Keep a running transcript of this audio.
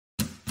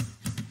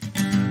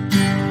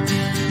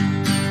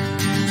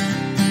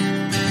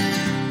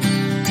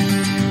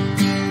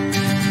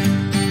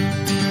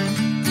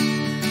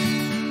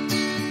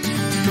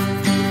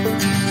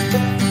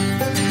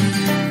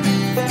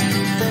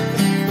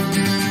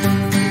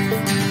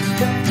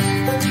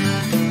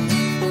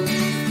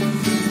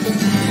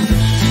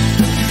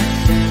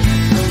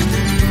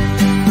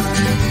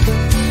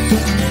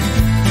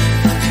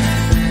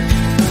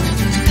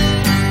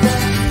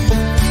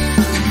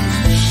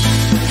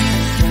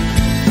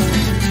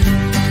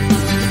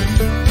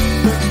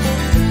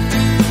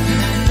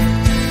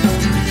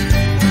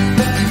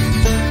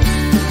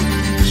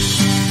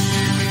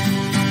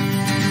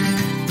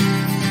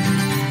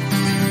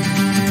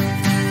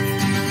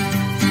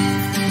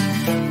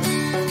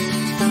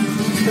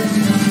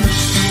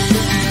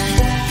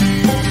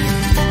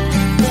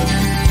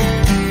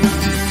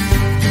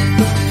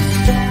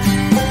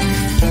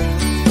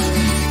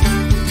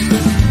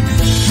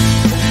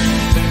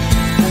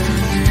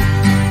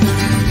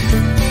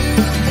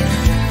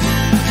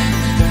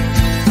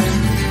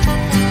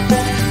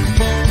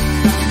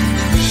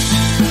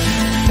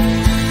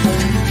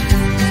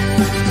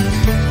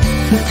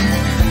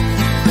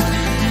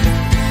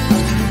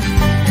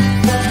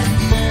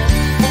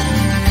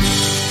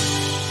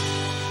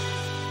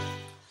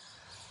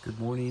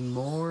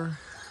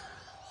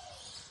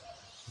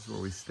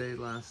we stayed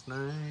last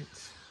night.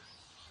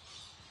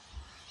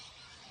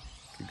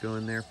 Could go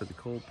in there for the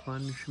cold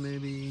plunge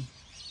maybe.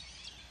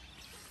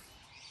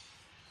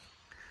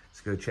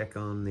 Let's go check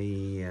on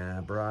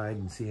the bride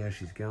and see how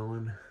she's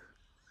going.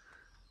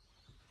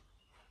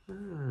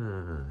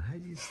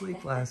 How'd you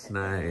sleep last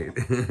night?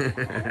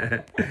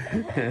 A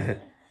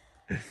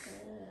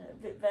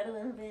bit better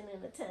than being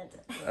in a tent.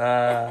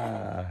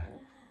 Yeah,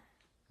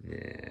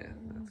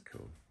 that's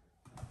cool.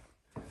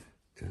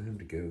 Time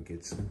to go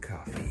get some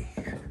coffee.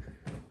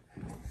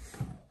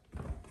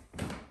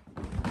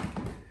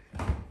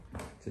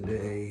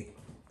 Today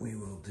we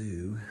will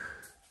do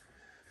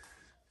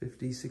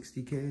 50,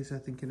 60 Ks, I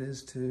think it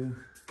is, to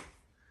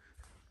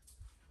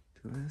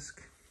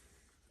Esk.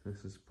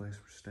 This is the place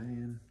we're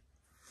staying.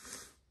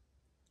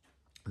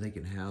 They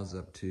can house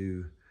up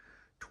to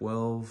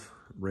 12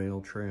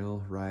 rail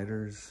trail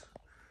riders.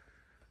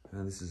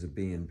 This is a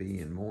B&B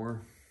and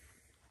more.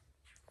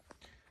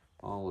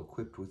 All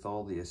equipped with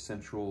all the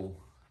essential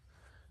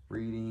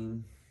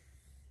reading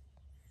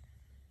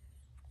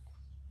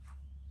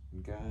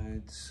and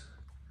guides.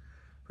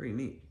 Pretty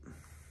neat.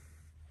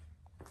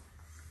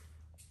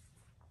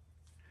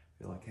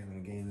 Feel like having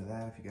a game of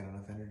that if you got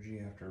enough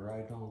energy after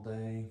riding all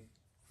day.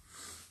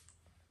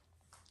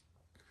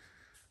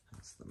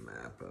 That's the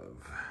map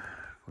of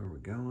where we're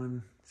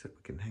going. So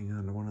we can hang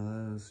on to one of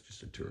those.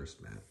 Just a tourist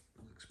map.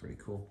 Looks pretty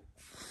cool.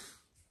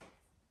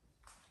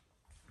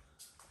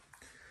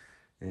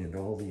 And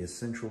all the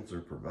essentials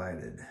are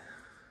provided.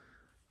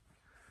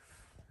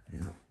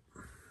 Yep.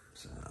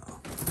 So,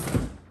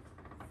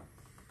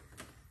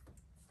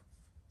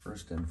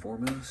 first and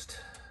foremost,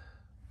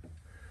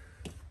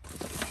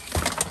 let's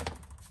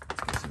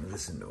get some of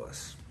this into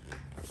us.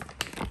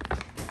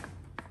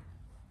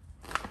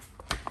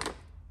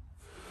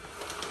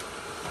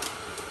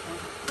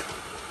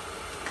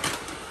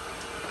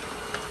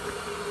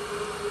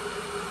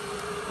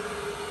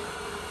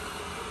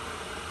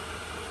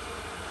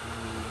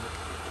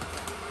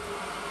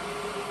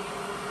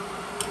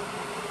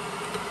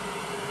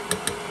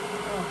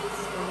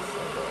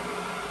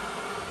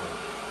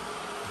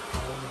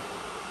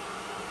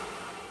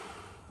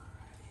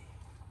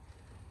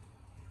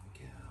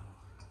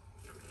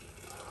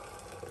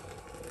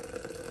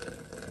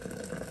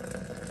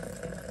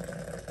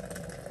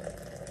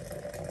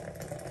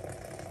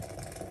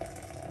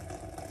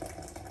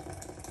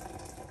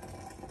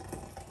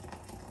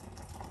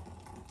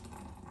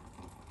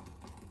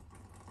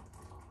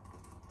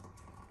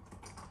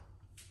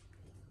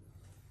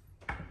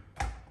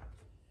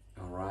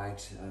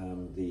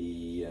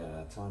 The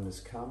time has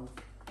come.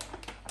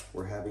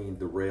 We're having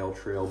the Rail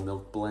Trail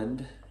Milk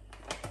Blend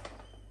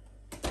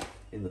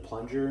in the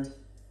plunger,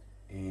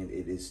 and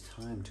it is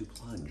time to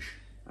plunge.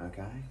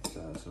 Okay,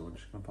 so we're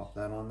just gonna pop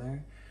that on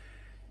there,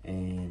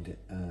 and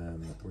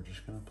we're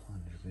just gonna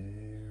plunge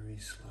very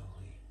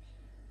slowly.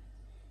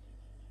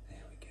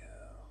 There we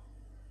go.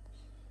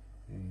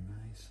 Very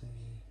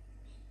nicely.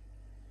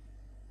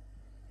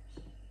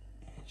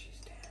 And she's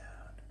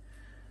down.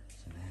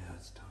 So now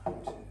it's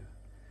time to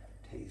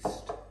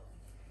taste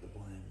the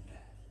blend.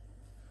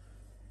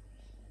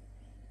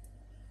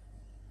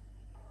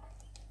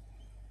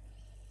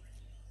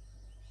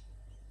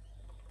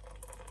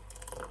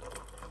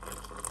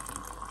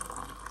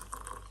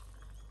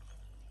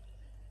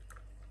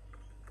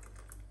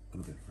 A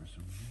little bit for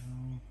some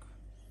milk.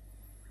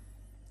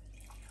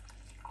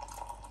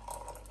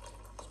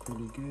 It's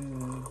pretty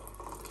good.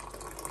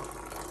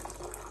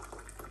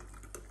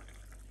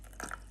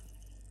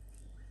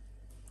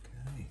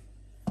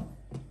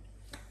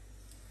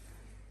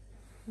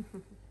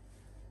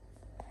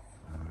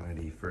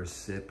 Alrighty,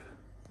 first sip.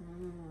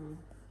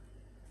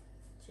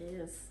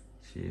 Cheers.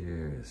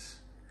 Cheers.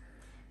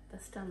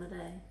 Best time of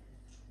day.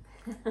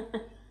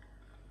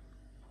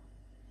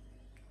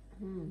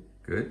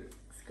 Good?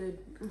 It's good.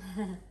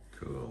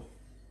 Cool.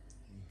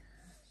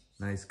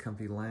 Nice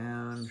comfy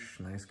lounge,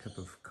 nice cup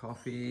of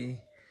coffee.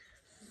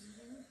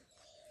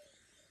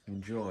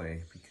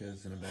 Enjoy,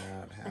 because in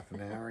about half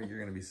an hour you're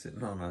going to be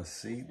sitting on a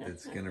seat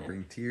that's going to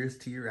bring tears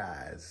to your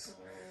eyes.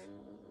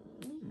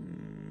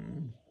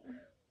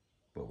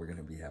 But we're going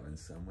to be having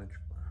so much fun.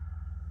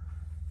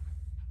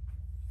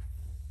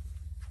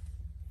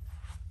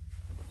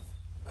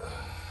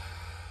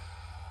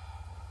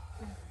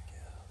 There we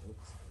go.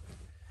 Oops.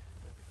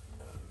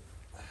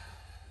 I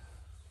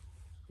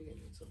think I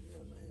need something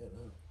on my head,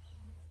 huh?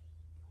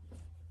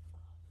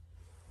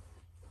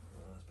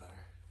 Oh, that's better.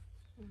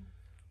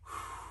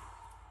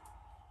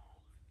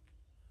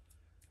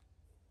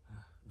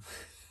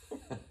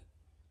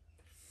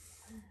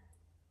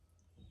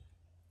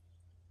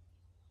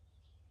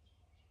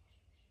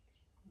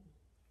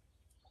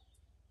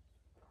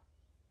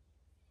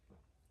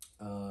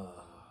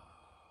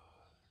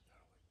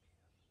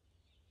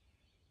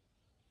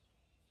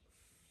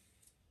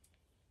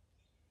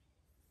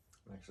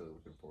 I'm actually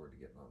looking forward to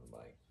getting on the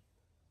bike.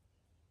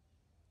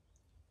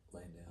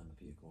 Laying down a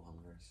few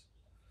kilometers.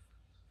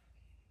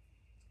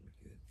 It's gonna be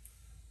good.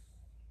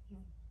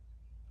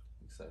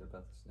 Excited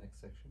about this next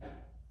section?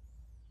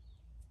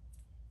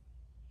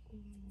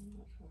 I'm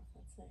not sure if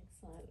that's so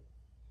exciting.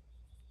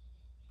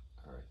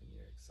 I reckon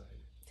you're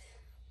excited.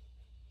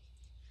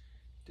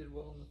 Did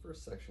well in the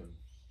first section.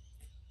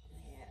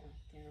 Yeah,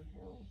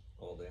 downhill.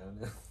 All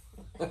downhill.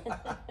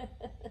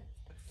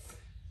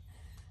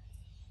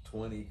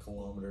 20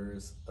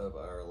 kilometers of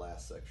our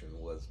last section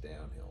was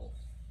downhill.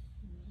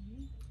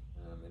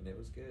 And it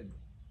was good.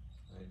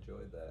 I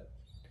enjoyed that.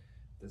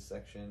 This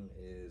section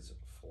is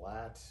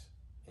flat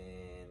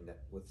and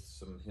with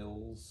some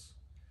hills.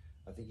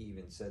 I think he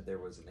even said there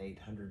was an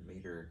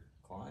 800-meter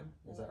climb.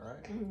 Is that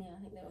right? Yeah, I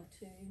think there were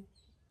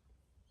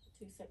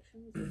two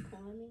sections of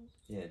climbing.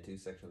 Yeah, 2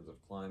 sections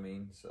of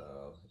climbing.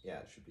 So yeah,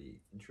 it should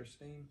be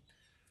interesting.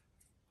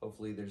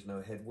 Hopefully there's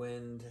no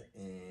headwind,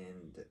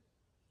 and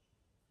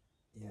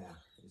yeah,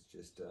 it's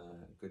just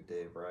a good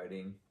day of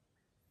riding.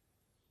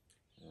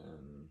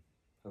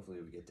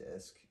 Hopefully we get to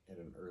Esk at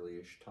an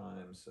early-ish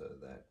time so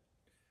that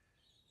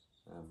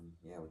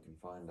yeah, we can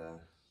find a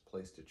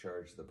place to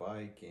charge the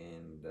bike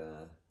and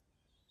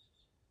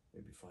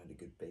maybe find a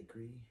good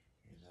bakery.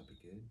 Yeah, that'd be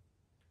good.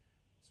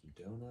 Some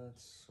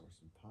donuts or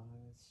some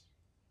pies.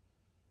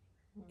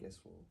 I guess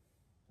we'll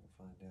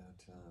find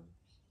out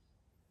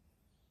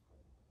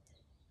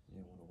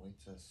yeah, what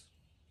awaits us.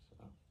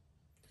 So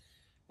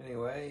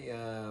anyway,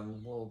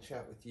 we'll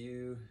chat with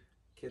you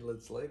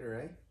kidlets later,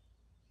 eh?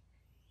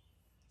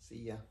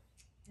 See ya.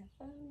 Have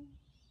fun.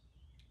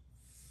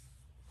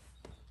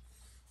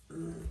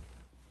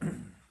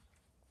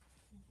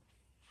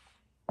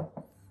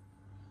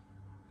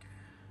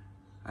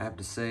 I have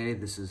to say,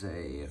 this is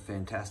a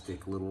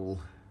fantastic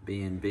little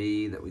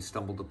B&B that we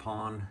stumbled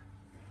upon.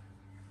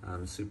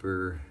 I'm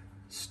super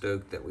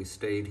stoked that we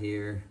stayed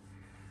here.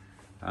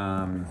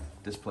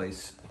 This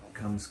place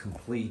comes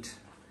complete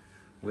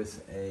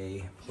with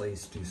a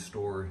place to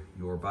store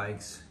your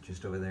bikes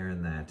just over there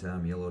in that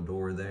yellow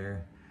door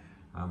there.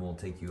 We'll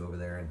take you over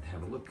there and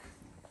have a look.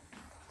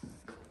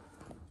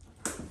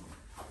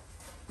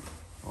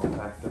 All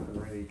packed up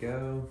and ready to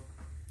go.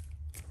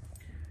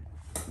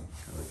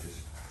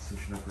 Just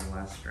cinching up her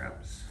last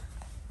straps.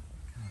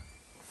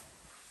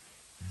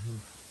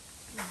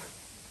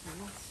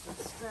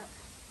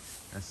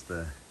 That's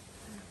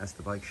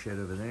the bike shed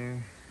over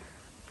there.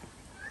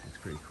 That's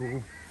pretty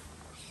cool.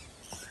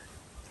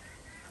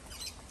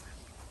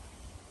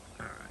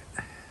 All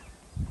right.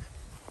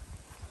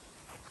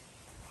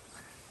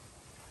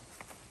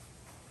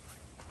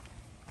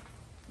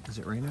 Is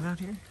it raining out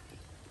here?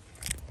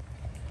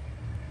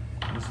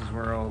 This is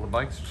where all the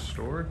bikes are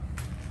stored.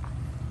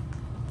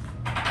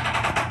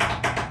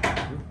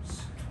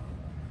 Oops.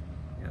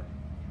 Yep.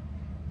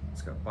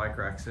 It's got bike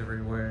racks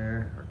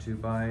everywhere, our 2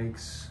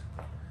 bikes.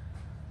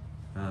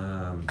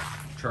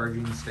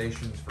 Charging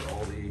stations for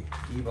all the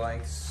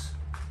e-bikes.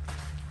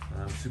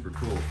 Super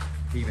cool.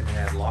 He even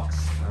had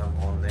locks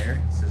on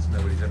there. It says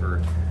nobody's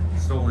ever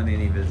stolen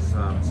any of his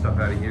stuff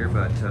out of here,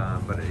 but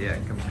yeah,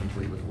 it comes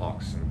complete with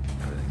locks and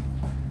everything.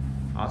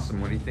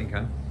 Awesome. What do you think,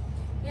 hon?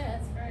 Yeah,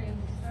 it's very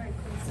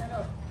cool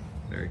setup.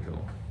 Very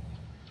cool.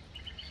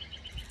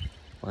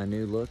 My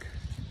new look.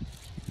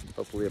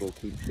 Hopefully it'll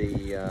keep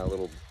the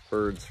little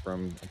birds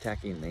from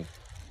attacking me.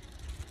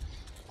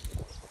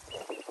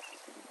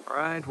 All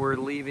right, we're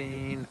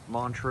leaving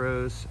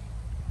Montrose.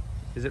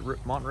 Is it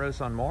Montrose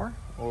on Moor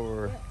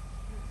or?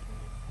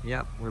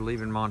 Yep, we're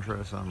leaving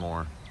Montrose on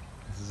Moor.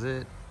 This is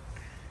it.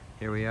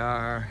 Here we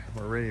are.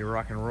 We're ready to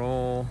rock and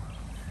roll.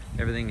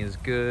 Everything is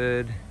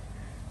good.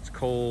 It's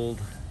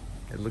cold.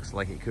 It looks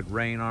like it could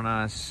rain on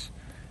us,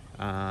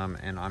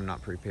 and I'm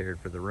not prepared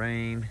for the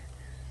rain.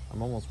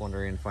 I'm almost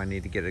wondering if I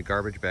need to get a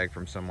garbage bag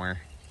from somewhere.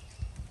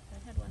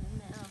 I had one in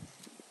there.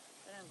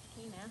 I don't have a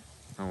key now.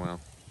 Oh well,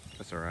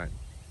 that's all right.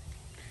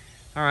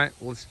 All right,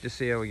 well, let's just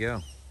see how we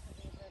go.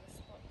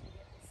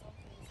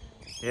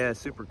 Yeah,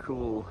 super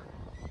cool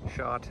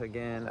shot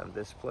again of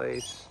this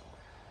place.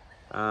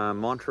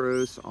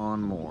 Montrose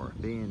on Moor,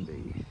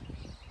 B&B.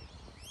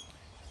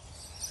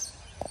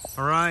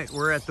 All right,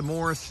 we're at the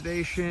Moor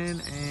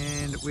station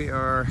and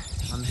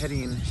I'm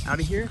heading out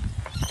of here.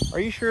 Are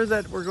you sure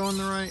that we're going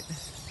the right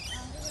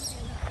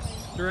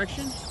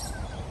direction?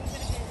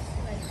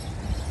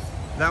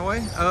 That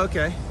way? Oh,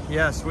 okay.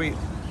 Yeah, sweet.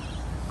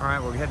 All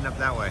right, we're heading up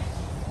that way.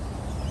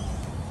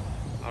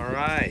 All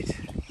right,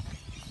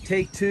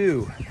 take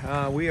 2.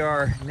 We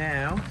are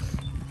now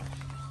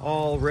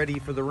all ready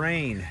for the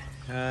rain.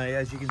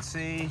 As you can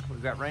see,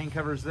 we've got rain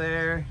covers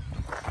there,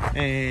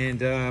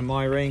 and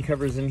my rain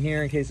covers in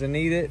here in case I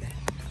need it.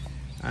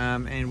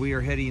 And we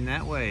are heading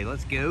that way.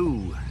 Let's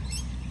go.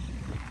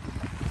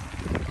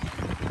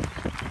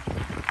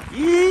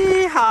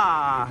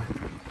 Yeehaw!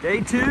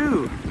 Day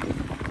 2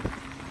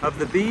 of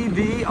the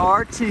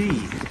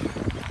BVRT.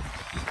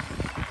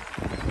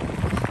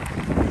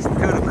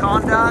 Code of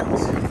conduct.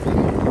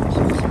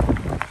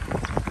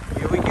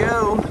 Here we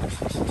go.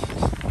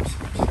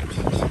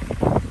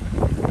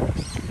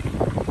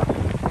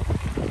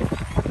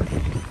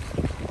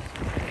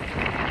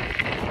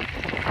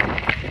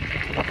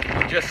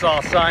 We just saw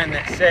a sign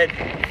that said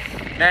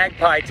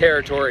magpie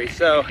territory,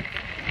 so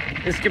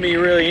this can be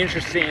really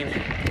interesting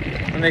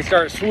when they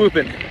start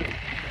swooping.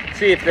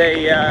 see if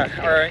they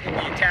are in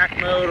the attack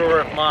mode or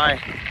if my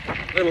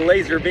little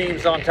laser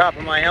beams on top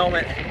of my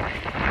helmet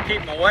keep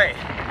them away.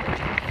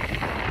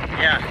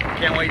 Yeah,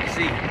 can't wait to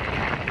see.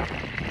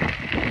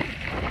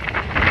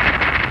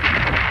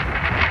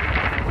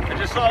 I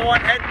just saw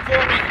one heading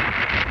for me.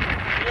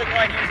 He looked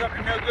like he was up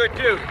to no good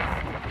too.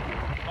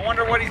 I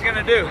wonder what he's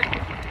gonna do.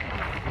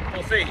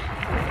 We'll see.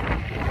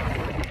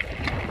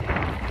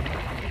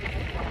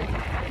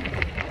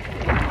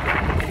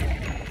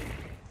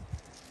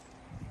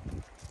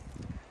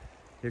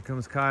 Here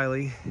comes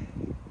Kylie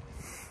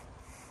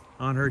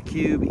on her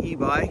Cube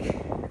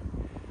e-bike.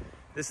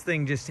 This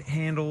thing just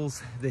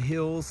handles the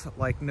hills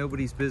like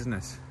nobody's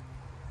business.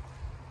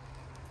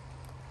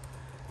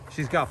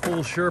 She's got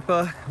full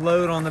Sherpa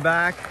load on the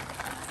back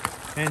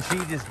and she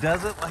just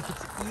does it like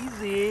it's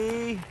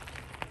easy.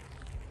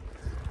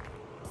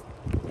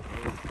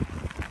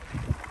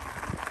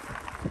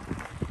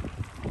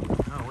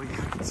 Oh, we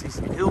can see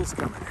some hills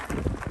coming.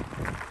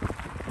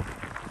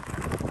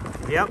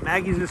 Yep,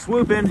 Maggie's just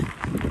swooping.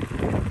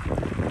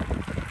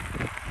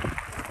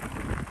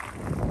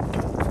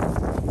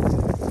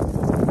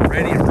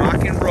 Ready to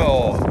rock and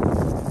roll.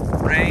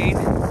 Rain,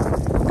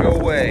 go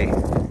away.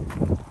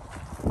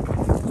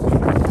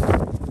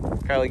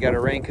 Kylie got a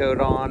raincoat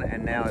on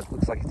and now it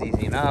looks like it's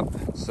easing up.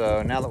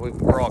 So now that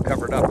we're all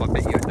covered up, I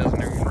bet you it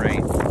doesn't even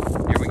rain.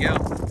 Here we go.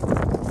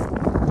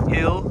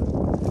 Hill,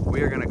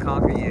 we are gonna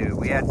conquer you.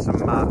 We had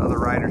some other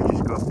riders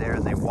just go up there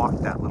and they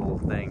walked that little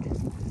thing.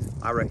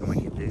 I reckon we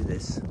can do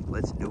this.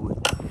 Let's do it.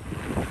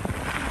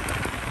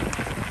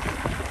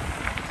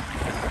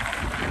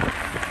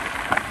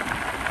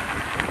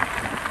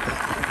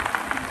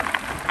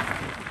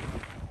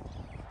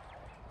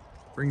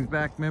 Brings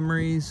back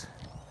memories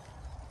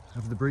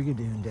of the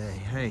Brigadoon day.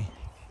 Hey.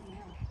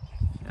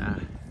 Yeah.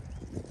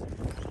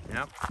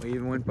 Yep. We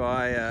even went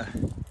by a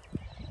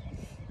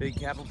big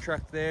cattle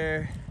truck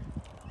there.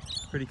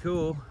 Pretty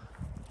cool.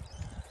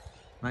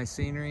 Nice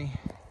scenery.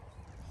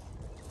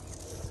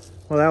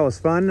 Well, that was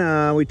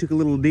fun. We took a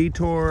little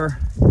detour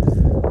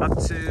up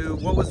to,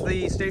 what was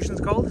the station's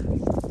called?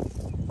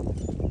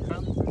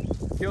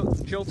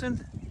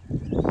 Chilton?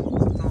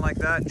 Something like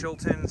that,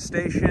 Chilton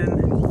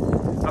Station.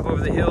 Up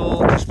over the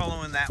hill, just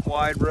following that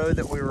wide road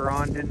that we were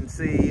on. Didn't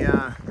see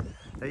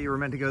that you were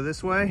meant to go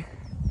this way.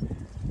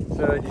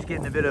 So just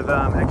getting a bit of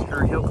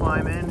extra hill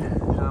climb in,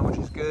 which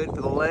is good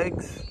for the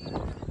legs.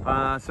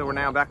 So we're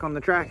now back on the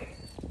track.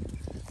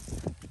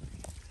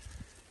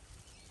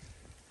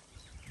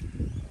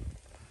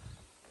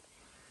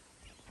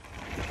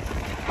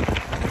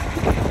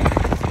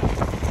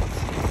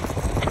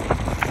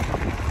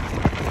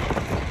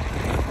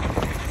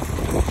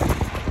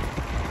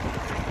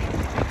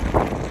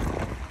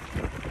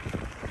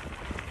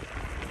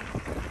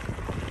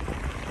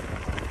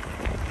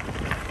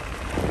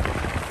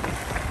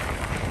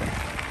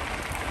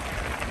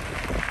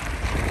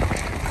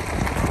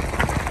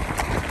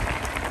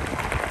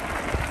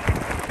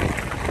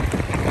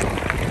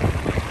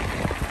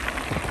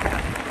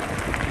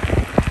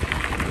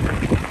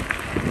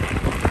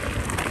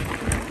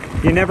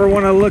 You never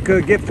want to look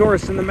a gift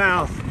horse in the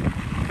mouth.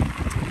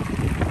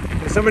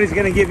 If somebody's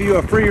going to give you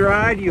a free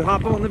ride, you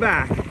hop on the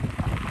back.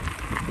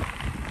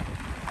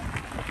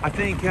 I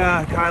think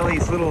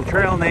Kylie's little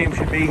trail name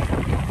should be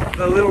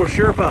the Little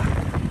Sherpa.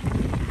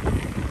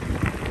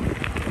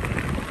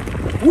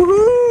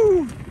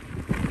 Woohoo!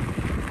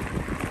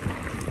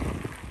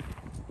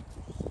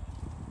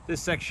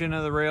 This section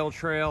of the rail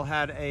trail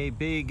had a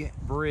big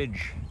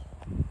bridge.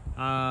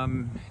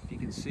 If you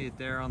can see it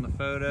there on the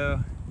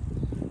photo.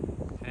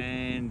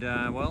 And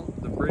well,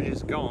 the bridge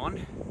is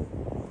gone,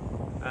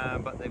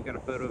 but they've got a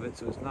photo of it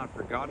so it's not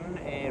forgotten,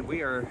 and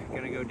we are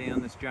going to go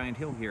down this giant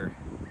hill here.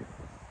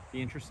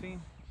 Be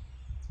interesting.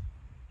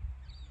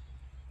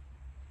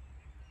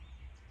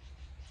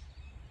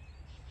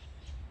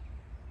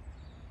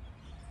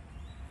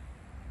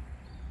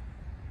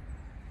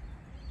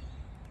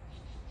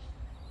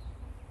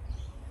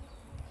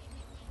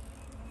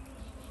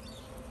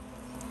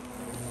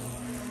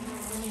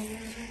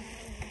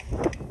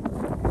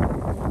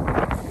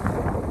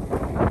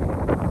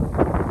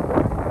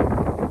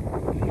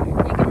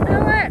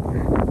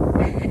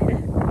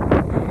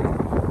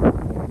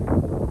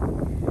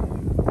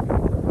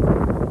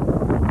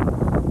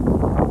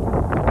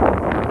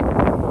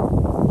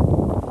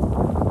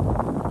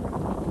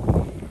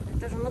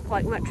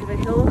 Like much of a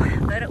hill,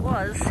 but it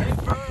was.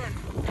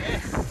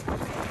 Yes.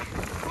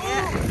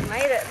 Yeah,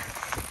 made it.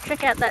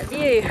 Check out that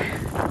view.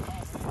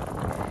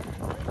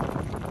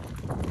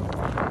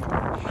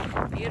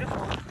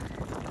 Beautiful.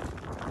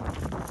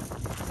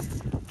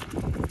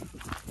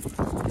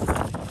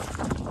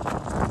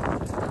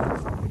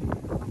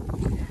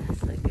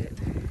 So good.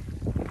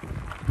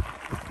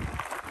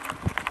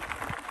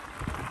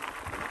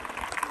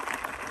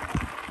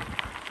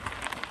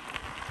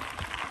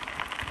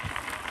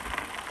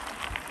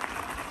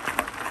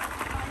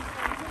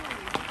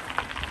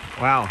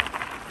 Wow.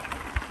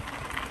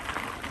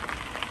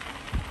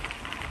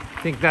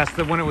 I think that's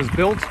the when it was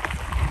built,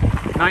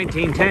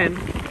 1910.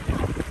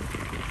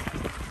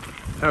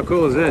 How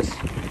cool is this?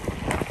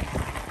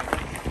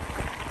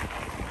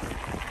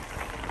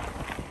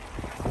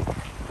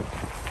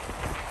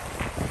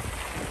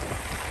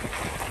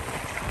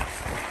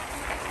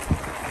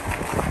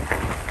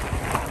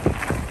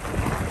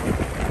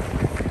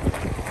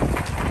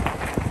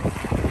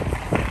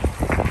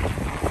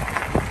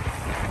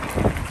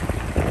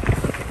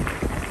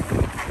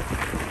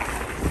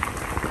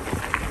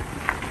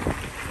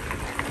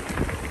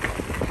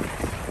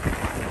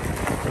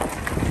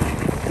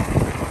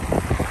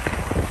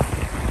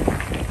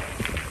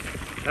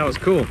 That was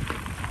cool.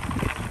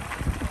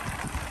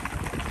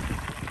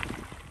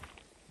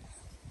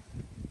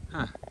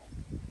 Huh.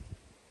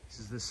 This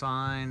is the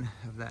sign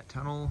of that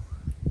tunnel.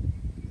 If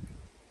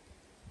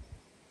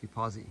you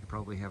pause it, you can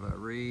probably have a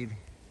read.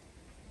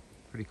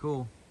 Pretty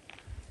cool. It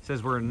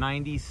says we're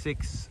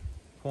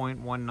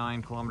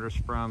 96.19 kilometers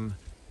from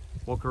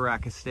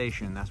Wokaraka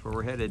Station. That's where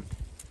we're headed.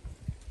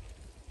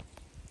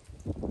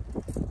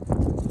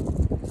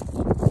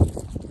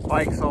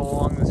 Bikes all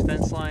along this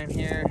fence line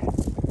here.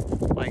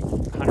 Like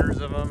hundreds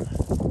of them.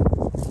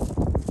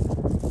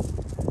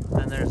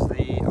 Then there's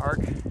the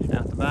arc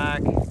out the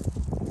back.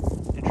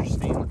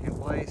 Interesting looking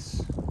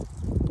place.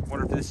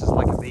 Wonder if this is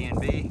like a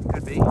B&B.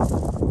 Could be.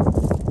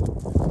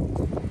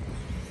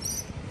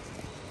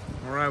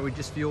 Alright, we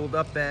just fueled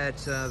up at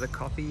the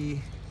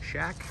coffee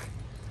shack.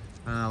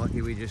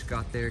 Lucky we just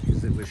got there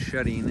because it was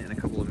shutting in a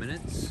couple of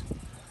minutes.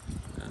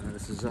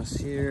 This is us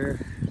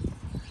here.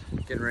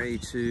 Getting ready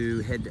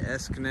to head to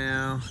Esk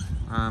now.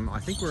 I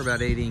think we're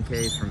about 18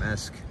 k's from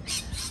Esk,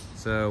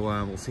 so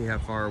we'll see how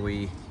far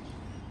we,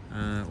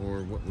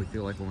 or what we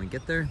feel like when we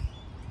get there.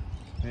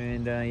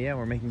 And yeah,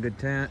 we're making good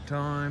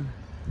time.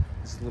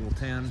 This little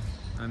town,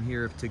 I'm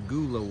here of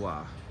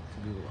Tugulawa.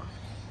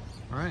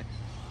 All right,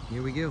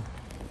 here we go.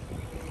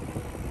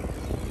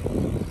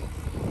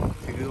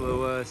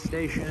 Tugulawa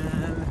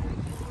Station.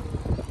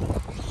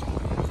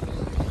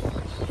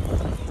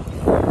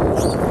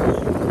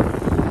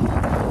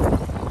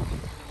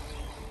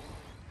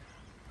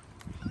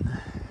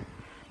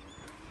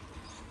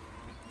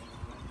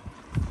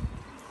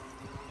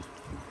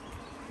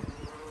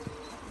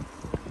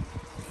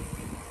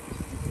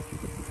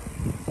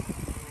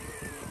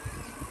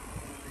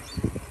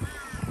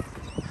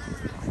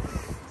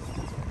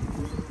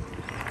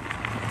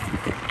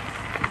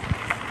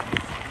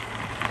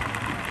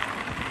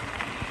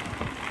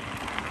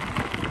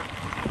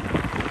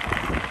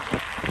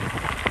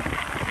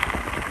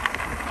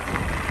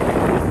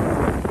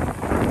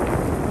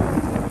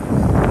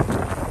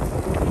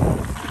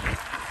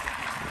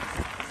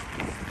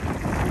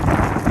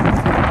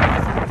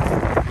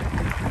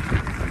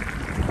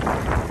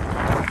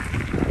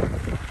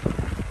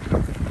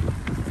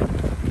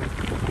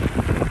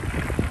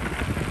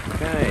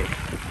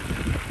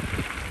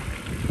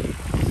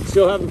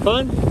 Still having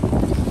fun?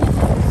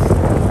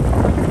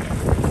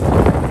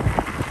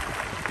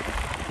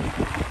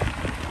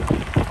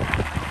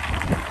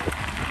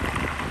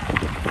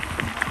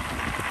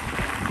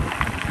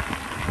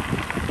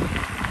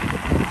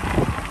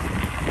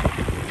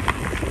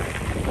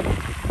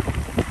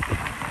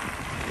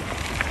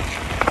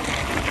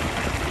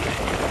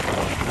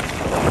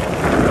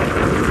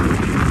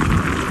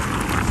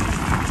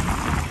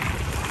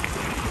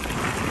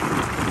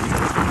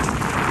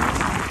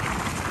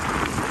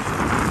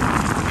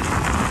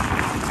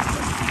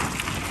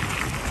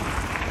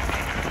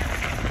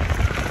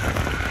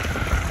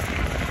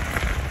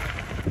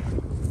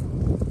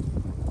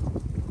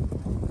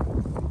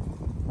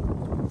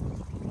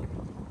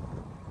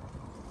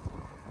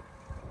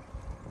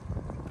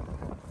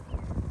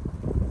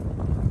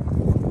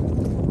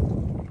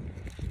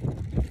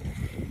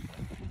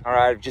 All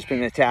right, I've just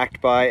been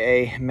attacked by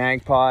a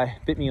magpie.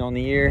 Bit me on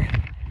the ear.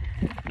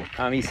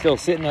 He's still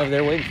sitting over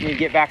there waiting for me to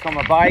get back on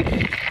my bike.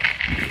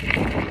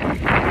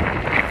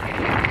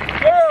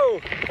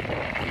 Whoa!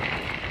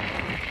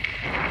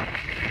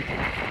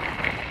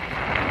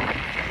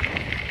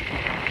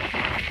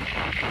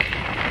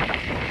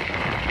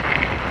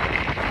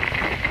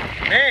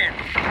 Man,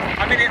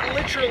 I mean, it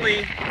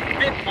literally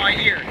bit my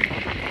ear.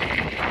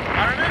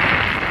 I don't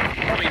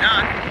know, probably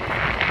not.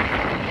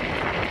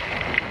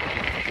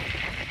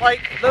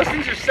 Like, those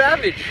things are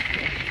savage.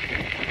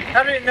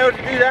 How did it know to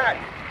do that?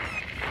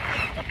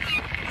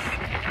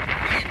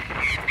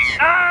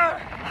 Ah!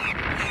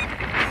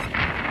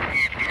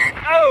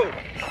 Oh!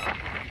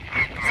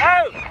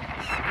 Oh!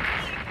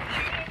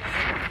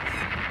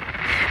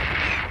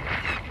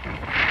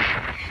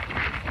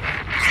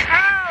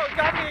 Ow!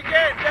 Got me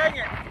again, dang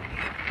it!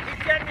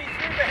 He's getting me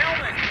through the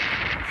helmet.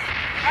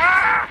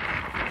 Ah!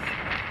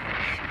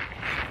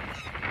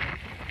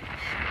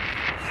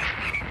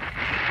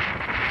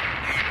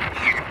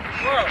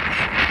 Whoa!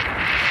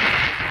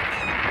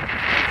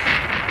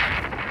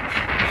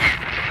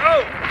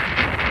 Oh!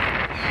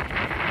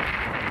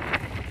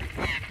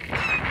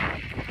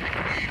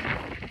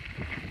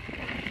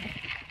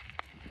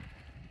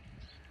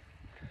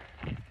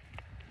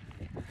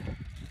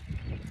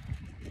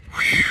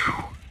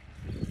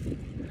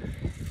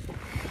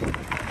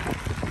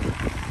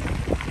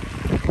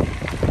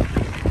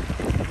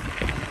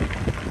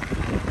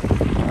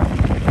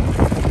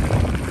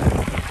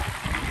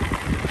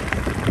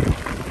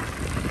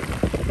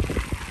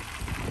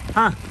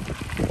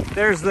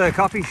 There's the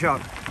coffee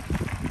shop.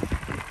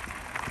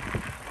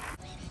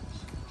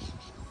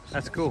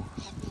 That's cool.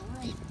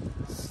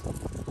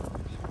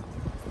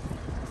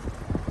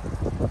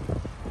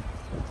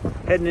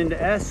 Heading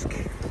into Esk.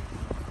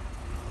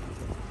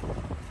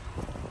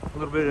 A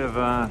little bit of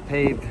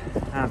paved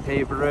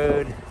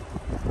road.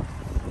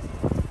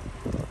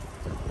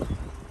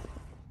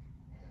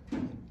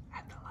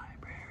 At the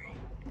library,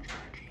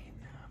 charging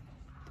the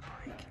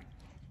bike.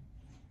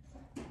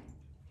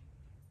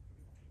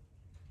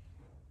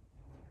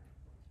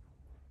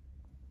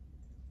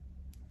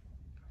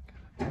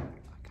 I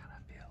kind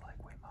of feel like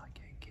we might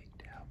get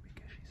kicked out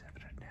because she's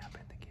having a nap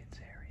in the kids'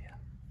 area.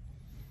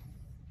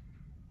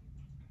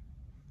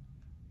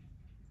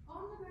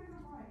 Oh, no,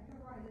 you're right.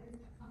 You're right. It is.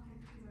 Okay,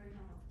 she's right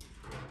now.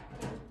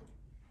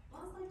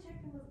 Last I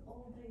checked, it was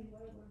all day,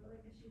 whatever, but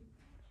I guess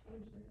she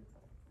changed it.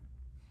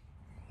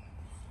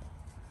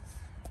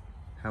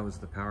 How was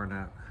the power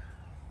nap?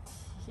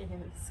 Yeah,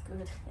 it's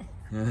good.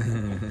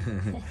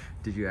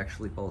 Did you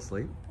actually fall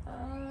asleep?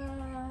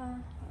 Yeah.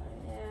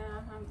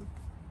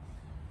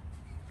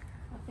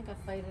 I think I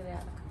faded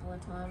out a couple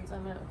of times. I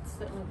mean, it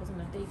certainly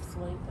wasn't a deep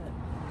sleep, but.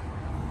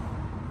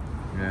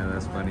 Yeah,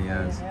 that's funny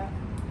as. Yeah.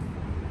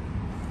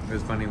 It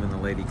was funny when the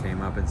lady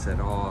came up and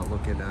said, "Oh,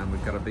 look at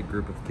we've got a big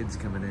group of kids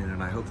coming in,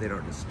 and I hope they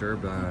don't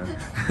disturb." But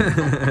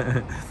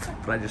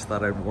I just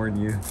thought I'd warn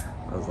you.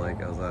 I was like,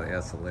 yeah,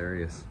 that's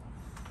hilarious.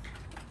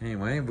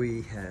 Anyway,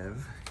 we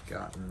have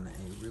gotten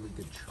a really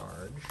good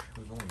charge.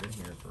 We've only been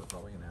here for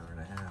probably an hour and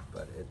a half,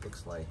 but it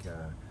looks like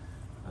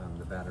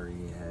the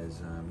battery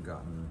has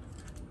gotten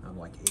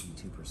like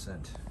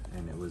 82%,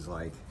 and it was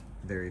like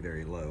very,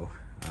 very low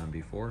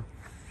before.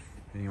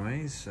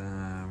 Anyways,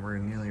 we're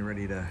nearly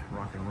ready to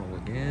rock and roll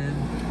again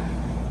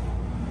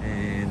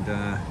and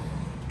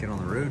get on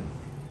the road.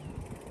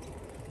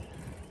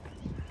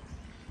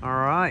 All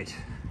right,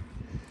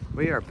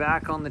 we are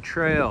back on the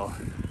trail.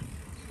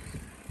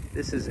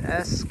 This is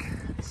Esk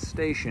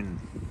Station.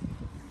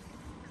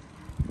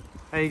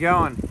 How you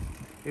going?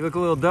 You look a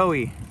little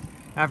doughy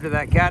after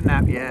that cat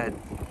nap you had.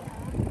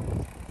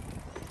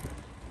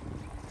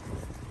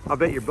 I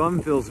bet your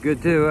bum feels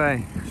good too,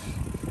 eh?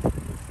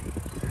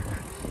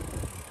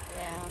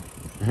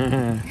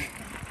 Yeah.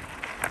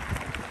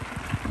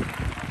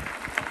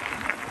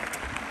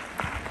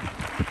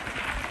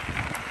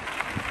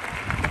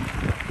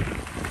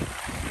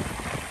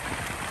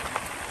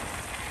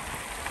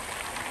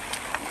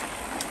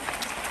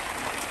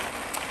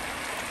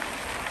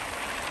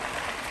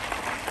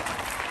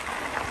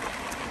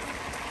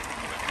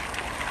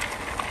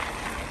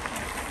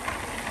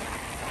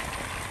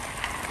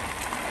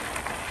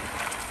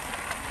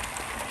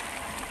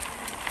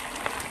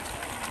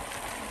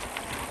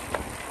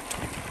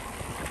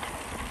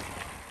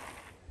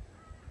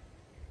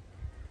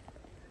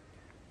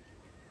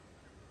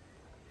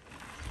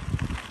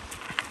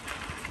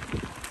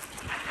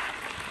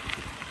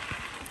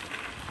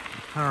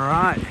 All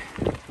right,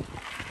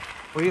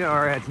 we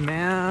are at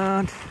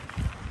Mount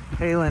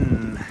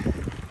Halen.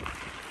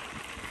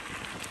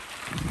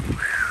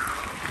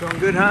 Going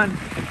good, hon?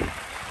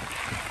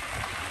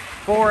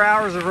 4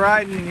 hours of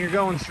riding and you're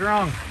going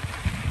strong.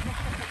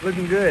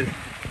 Looking good.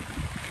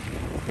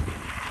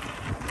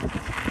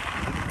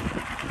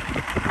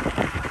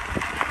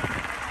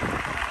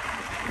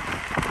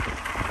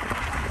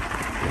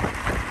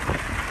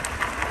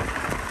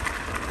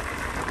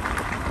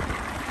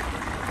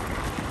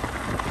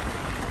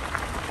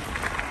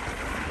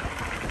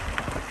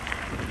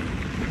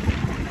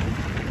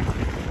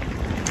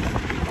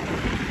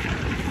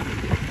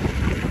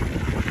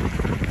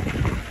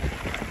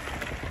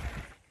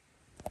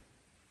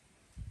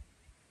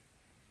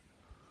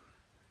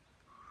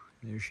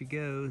 There she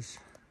goes.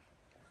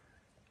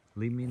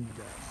 Leave me in the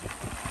dust.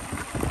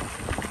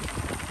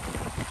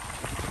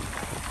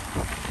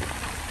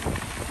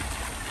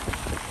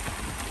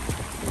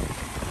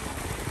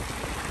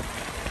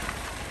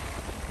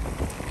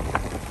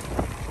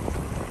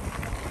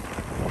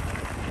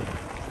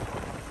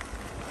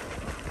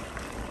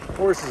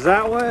 Horses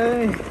that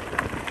way,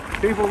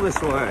 people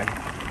this way.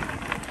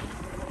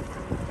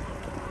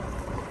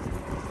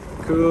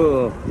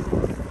 Cool.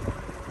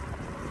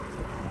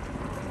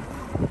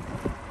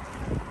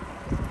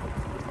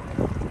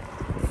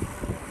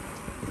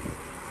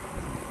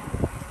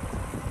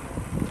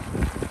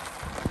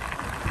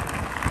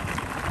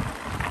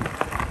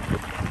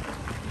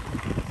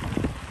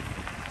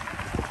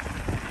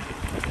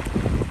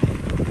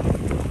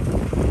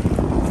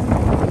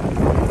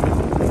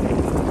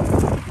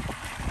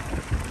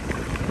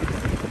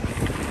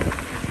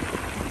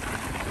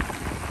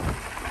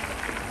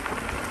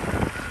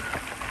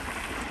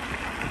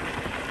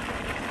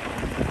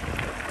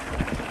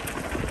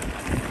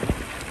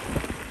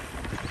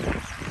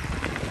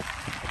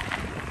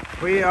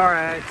 We are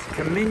at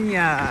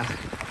Coominya.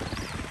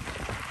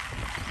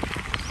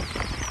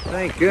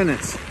 Thank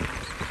goodness.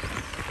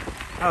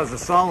 That was a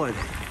solid.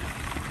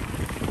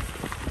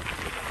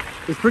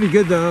 It was pretty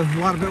good though. A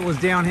lot of it was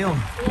downhill.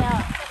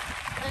 Yeah.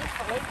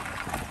 Thankfully.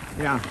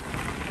 Yeah.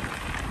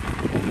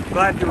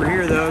 Glad you were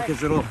here though,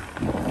 because it'll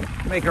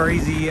make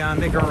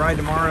our ride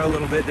tomorrow a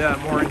little bit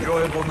more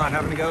enjoyable, not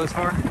having to go as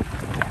far.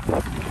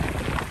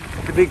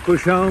 The big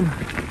push home.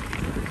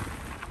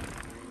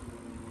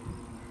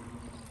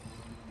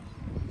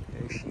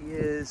 There she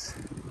is,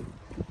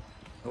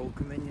 old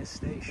Coominya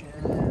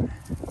station.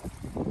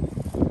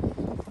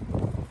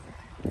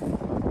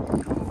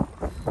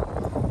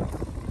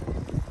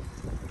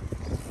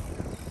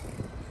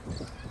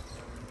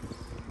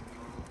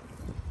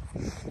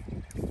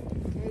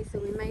 Okay, so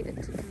we made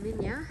it to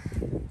Coominya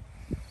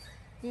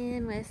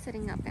and we're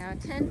setting up our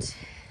tent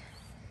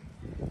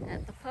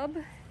at the pub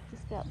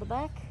just out the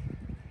back.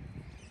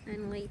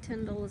 Only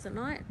 $10 a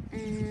night,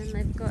 and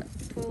they've got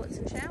toilets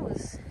and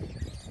showers.